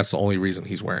think that's the only reason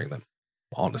he's wearing them,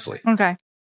 honestly. Okay.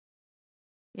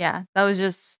 Yeah, that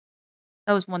was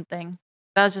one thing.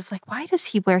 I was just like, why does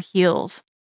he wear heels?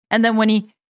 And then when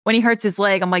he hurts his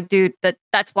leg, I'm like, dude,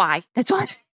 that's why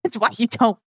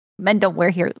men don't wear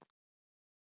heels.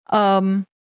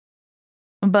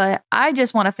 But I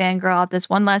just want to fangirl out this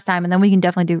one last time, and then we can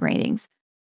definitely do ratings.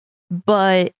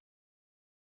 But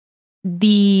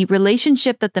the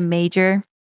relationship that the Major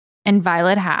and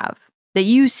Violet have, that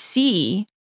you see,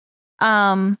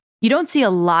 you don't see a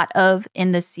lot of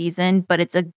in the season, but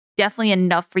it's definitely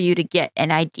enough for you to get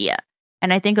an idea.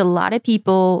 And I think a lot of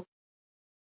people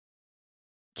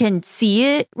can see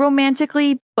it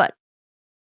romantically, but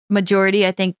majority,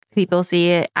 I think people see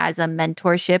it as a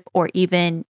mentorship, or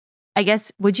even, I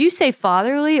guess, would you say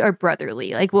fatherly or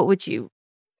brotherly? Like, what would you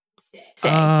say?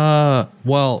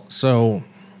 Well, so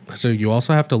you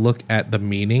also have to look at the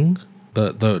meaning,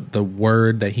 the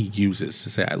word that he uses to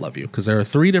say I love you, because there are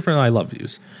 3 different I love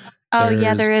yous. Oh,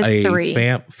 yeah, there is 3.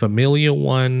 Familial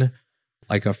one,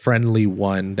 like a friendly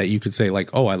one that you could say like,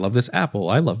 oh, I love this apple,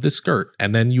 I love this skirt.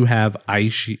 And then you have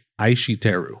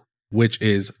Aishiteru, which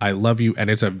is I love you,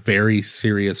 and it's a very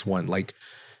serious one. Like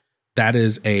that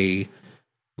is a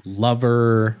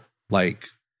lover, like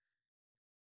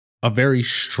a very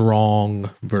strong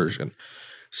version.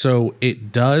 So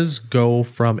it does go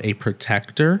from a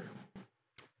protector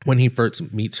when he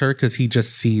first meets her, because he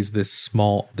just sees this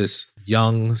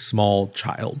young, small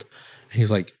child. And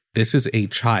he's like, this is a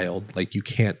child. Like, you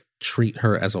can't treat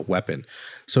her as a weapon.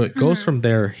 So it goes from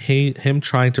there, him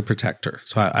trying to protect her.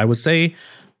 So I would say,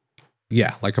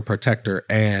 yeah, like a protector.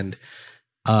 And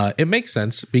it makes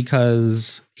sense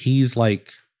because he's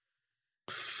like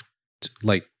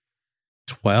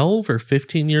 12 or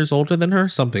 15 years older than her,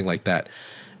 something like that.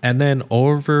 And then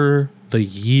over the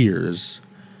years,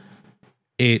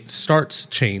 it starts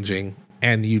changing,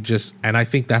 and I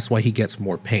think that's why he gets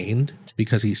more pained,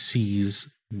 because he sees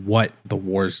what the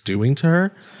war's doing to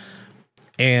her.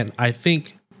 And I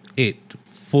think it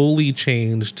fully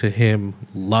changed to him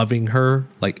loving her,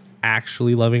 like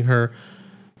actually loving her,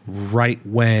 right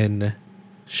when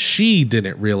she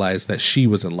didn't realize that she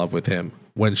was in love with him,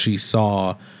 when she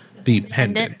saw the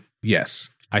pendant. Yes.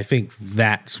 I think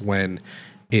that's when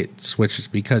it switches,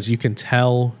 because you can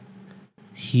tell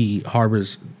he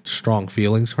harbors strong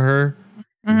feelings for her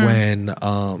when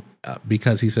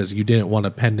because he says, you didn't want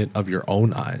a pendant of your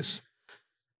own eyes.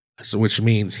 So which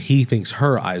means he thinks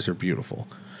her eyes are beautiful.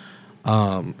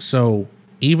 So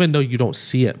even though you don't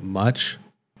see it much,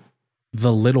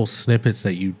 the little snippets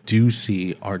that you do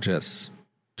see are just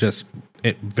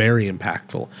very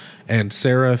impactful. And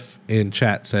Seraph in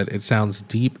chat said it sounds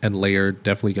deep and layered.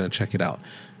 Definitely gonna check it out.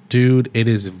 Dude, it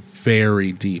is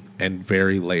very deep and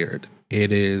very layered.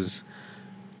 It is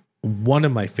one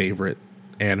of my favorite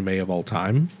anime of all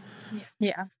time.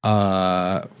 Yeah.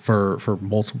 For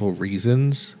multiple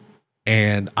reasons.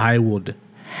 And I would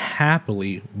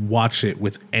happily watch it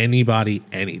with anybody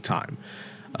anytime.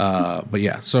 But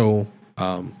yeah, so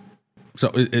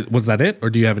was that it, or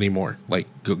do you have any more? Like,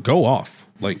 go off.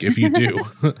 Like, if you do.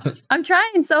 I'm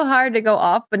trying so hard to go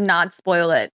off but not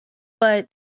spoil it. But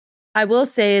I will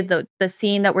say the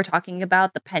scene that we're talking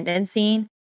about, the pendant scene,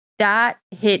 that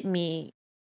hit me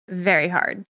very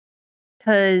hard,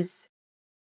 because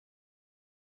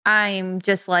I'm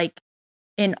just like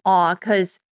in awe,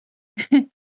 because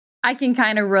I can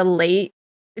kind of relate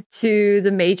to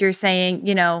the major saying,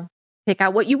 pick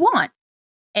out what you want.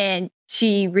 And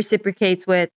she reciprocates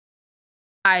with,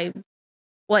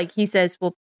 he says,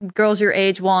 well, girls your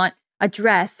age want a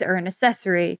dress or an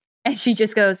accessory. And she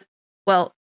just goes,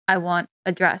 well, I want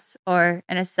a dress or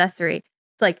an accessory.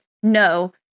 It's like,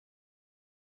 no,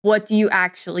 what do you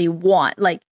actually want?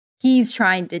 Like, he's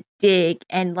trying to dig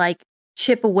and like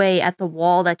chip away at the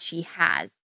wall that she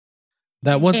has.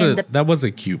 That was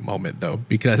a cute moment though,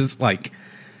 because like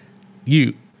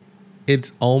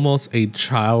it's almost a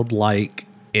childlike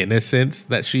innocence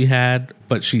that she had,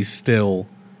 but she's still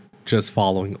just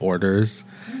following orders.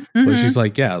 But she's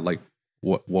like, yeah, like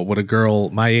what would a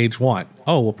girl my age want?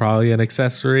 Oh, well, probably an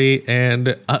accessory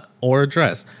and or a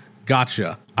dress.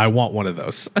 Gotcha. I want one of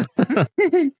those.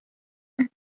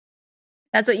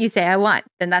 That's what you say I want,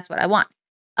 then that's what I want.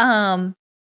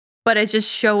 But it's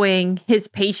just showing his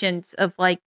patience of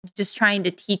like just trying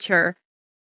to teach her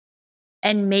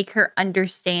and make her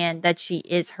understand that she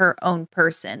is her own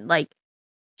person. Like,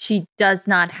 she does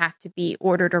not have to be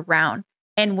ordered around.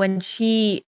 And when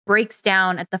she breaks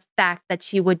down at the fact that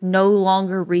she would no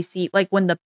longer receive, like when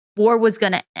the war was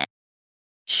going to end,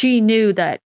 she knew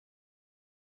that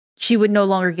she would no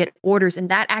longer get orders. And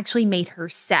that actually made her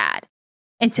sad.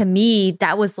 And to me,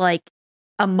 that was like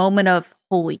a moment of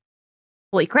holy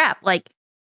crap. Like,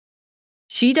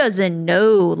 she doesn't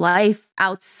know life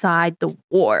outside the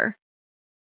war.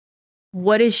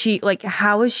 What is she like?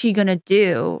 How is she going to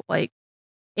do like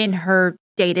in her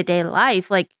day-to-day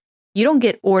life? Like, you don't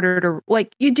get ordered, or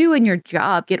like you do in your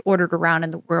job, get ordered around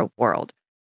in the real world.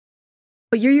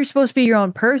 But you're supposed to be your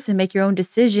own person, make your own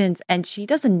decisions. And she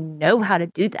doesn't know how to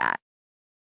do that.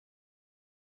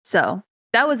 So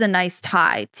that was a nice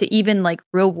tie to even like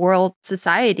real world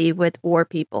society with war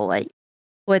people, like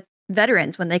with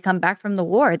veterans when they come back from the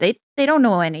war. They don't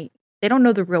know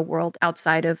the real world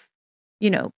outside of,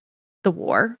 the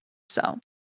war. So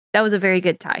that was a very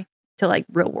good tie to like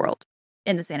real world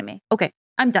in this anime. Okay,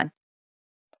 I'm done.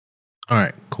 All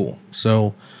right, cool.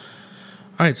 So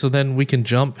then we can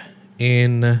jump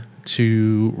in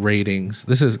to ratings.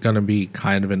 This is going to be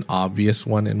kind of an obvious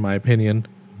one in my opinion,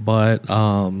 but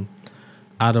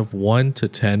out of 1 to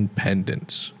 10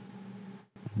 pendants,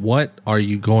 what are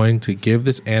you going to give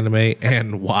this anime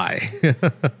and why?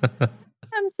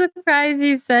 I'm surprised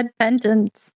you said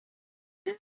penance.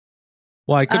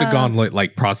 Well, I could have gone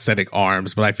like prosthetic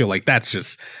arms, but I feel like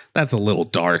that's a little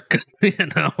dark, you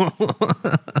know.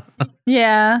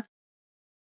 Yeah.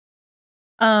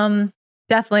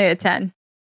 Definitely a 10.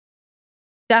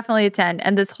 Definitely a 10.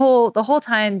 And the whole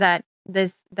time that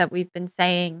we've been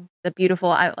saying the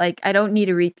beautiful, I don't need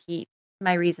to repeat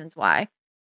my reasons why.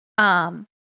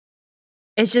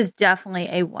 It's just definitely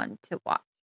a one to watch.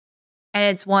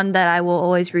 And it's one that I will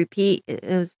always repeat. It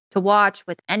was to watch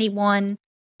with anyone.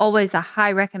 Always a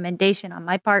high recommendation on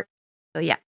my part. So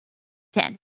yeah,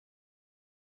 10.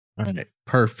 All right,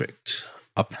 perfect.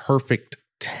 A perfect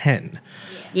 10.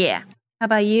 Yeah. How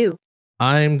about you?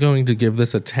 I'm going to give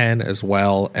this a 10 as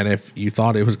well. And if you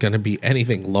thought it was going to be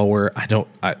anything lower,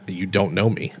 you don't know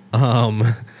me.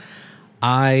 I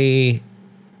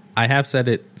have said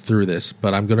it through this,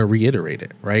 but I'm going to reiterate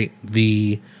it, right?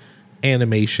 The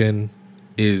animation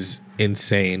is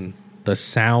insane. The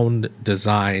sound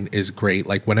design is great.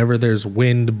 Like whenever there's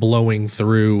wind blowing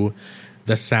through,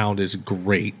 the sound is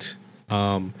great.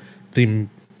 The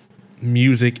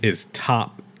music is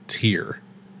top tier,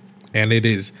 and it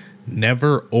is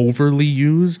never overly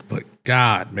used, but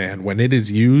God, man, when it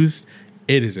is used,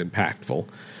 it is impactful.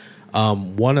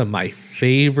 One of my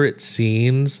favorite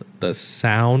scenes, the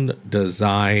sound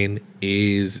design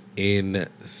is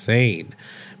insane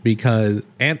because,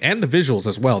 and the visuals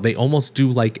as well. They almost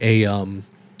do like a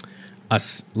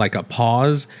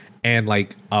pause and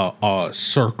like a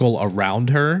circle around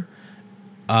her.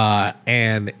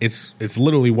 And it's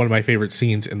literally one of my favorite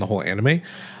scenes in the whole anime.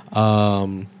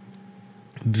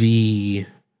 The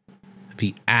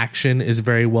action is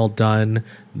very well done,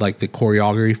 like the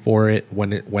choreography for it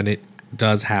when it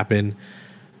does happen.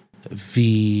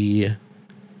 The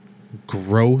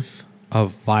growth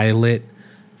of Violet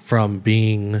from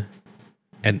being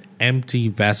an empty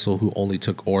vessel who only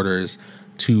took orders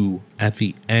to at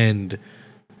the end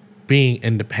being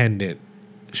independent,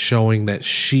 showing that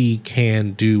she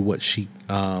can do what she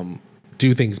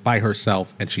do things by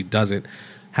herself, and she doesn't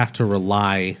have to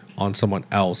rely on someone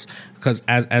else. Because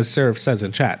as Seraph says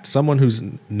in chat, someone who's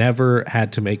never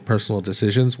had to make personal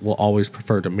decisions will always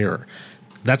prefer to mirror.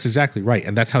 That's exactly right,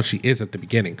 and that's how she is at the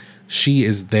beginning. She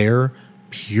is there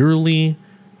purely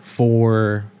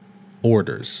for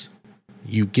orders.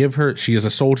 You give her, she is a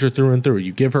soldier through and through.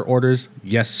 You give her orders,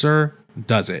 yes sir,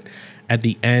 does it. At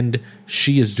the end,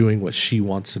 she is doing what she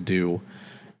wants to do,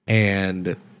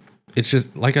 and it's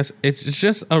just like I said, it's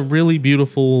just a really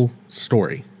beautiful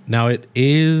story. Now it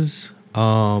is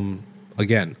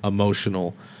again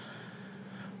emotional,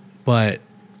 but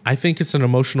I think it's an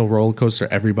emotional roller coaster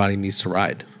everybody needs to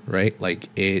ride, right? Like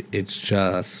it's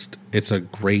a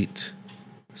great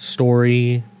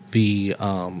story. The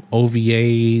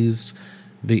OVAs,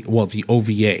 the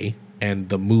OVA and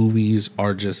the movies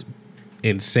are just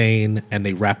insane, and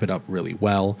they wrap it up really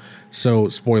well. So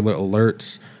spoiler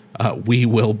alerts, we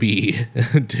will be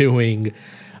doing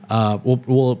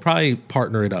we'll probably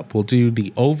partner it up. We'll do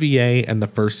the OVA and the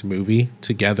first movie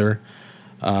together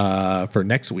for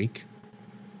next week,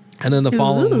 and then the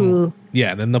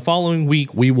following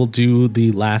week we will do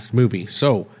the last movie.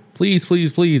 So please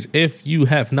if you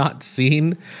have not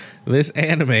seen this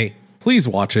anime, please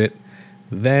watch it,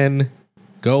 then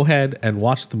go ahead and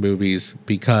watch the movies,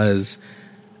 because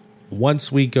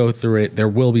once we go through it, there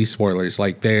will be spoilers.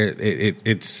 Like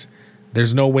there's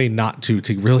no way not to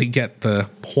really get the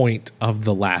point of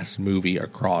the last movie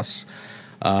across.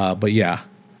 But yeah,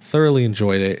 thoroughly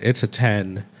enjoyed it. It's a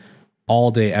 10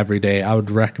 all day, every day. I would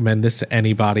recommend this to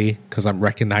anybody because I'm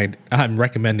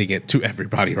recommending it to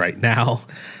everybody right now.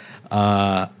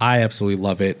 I absolutely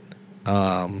love it.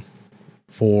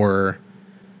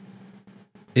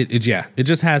 It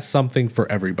just has something for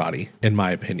everybody, in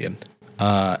my opinion.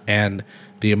 And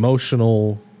the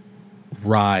emotional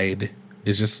ride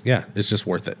is just, it's just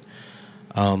worth it.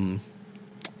 But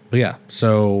yeah,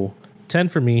 so 10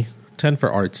 for me, 10 for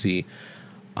Artsy.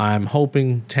 I'm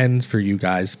hoping 10 for you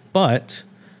guys, but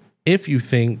if you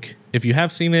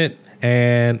have seen it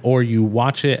or you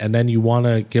watch it and then you want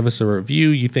to give us a review,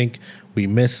 you think we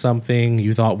missed something,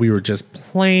 you thought we were just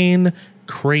plain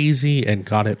crazy and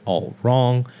got it all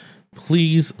wrong,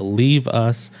 please leave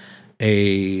us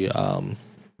a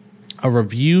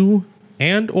review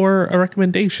and or a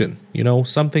recommendation,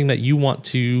 something that you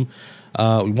want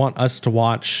us to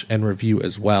watch and review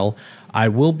as well. I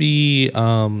will be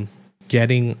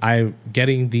getting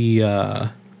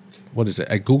the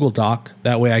a Google Doc,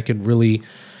 that way I can really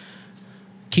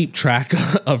keep track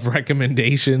of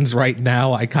recommendations. Right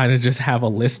now I kind of just have a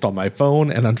list on my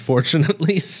phone, and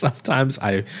unfortunately sometimes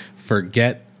I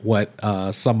forget what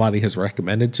somebody has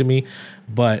recommended to me.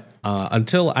 But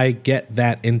until I get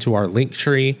that into our link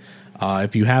tree,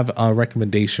 if you have a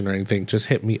recommendation or anything, just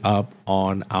hit me up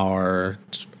on our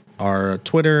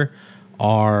Twitter,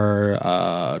 our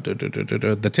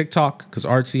the TikTok, because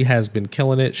Artsy has been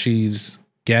killing it. She's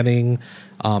getting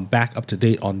back up to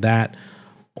date on that.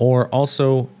 Or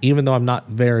also, even though I'm not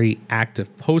very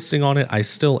active posting on it, I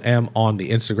still am on the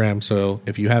Instagram. So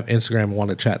if you have Instagram and want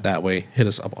to chat that way, hit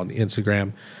us up on the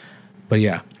Instagram. But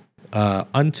yeah,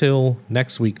 until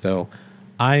next week, though,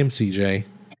 I am CJ.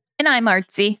 And I'm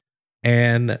Artsy.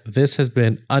 And this has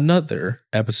been another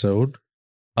episode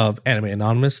of Anime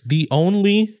Anonymous, the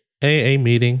only AA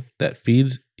meeting that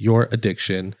feeds your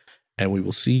addiction. And we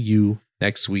will see you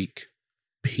next week.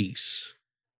 Peace.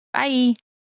 Bye.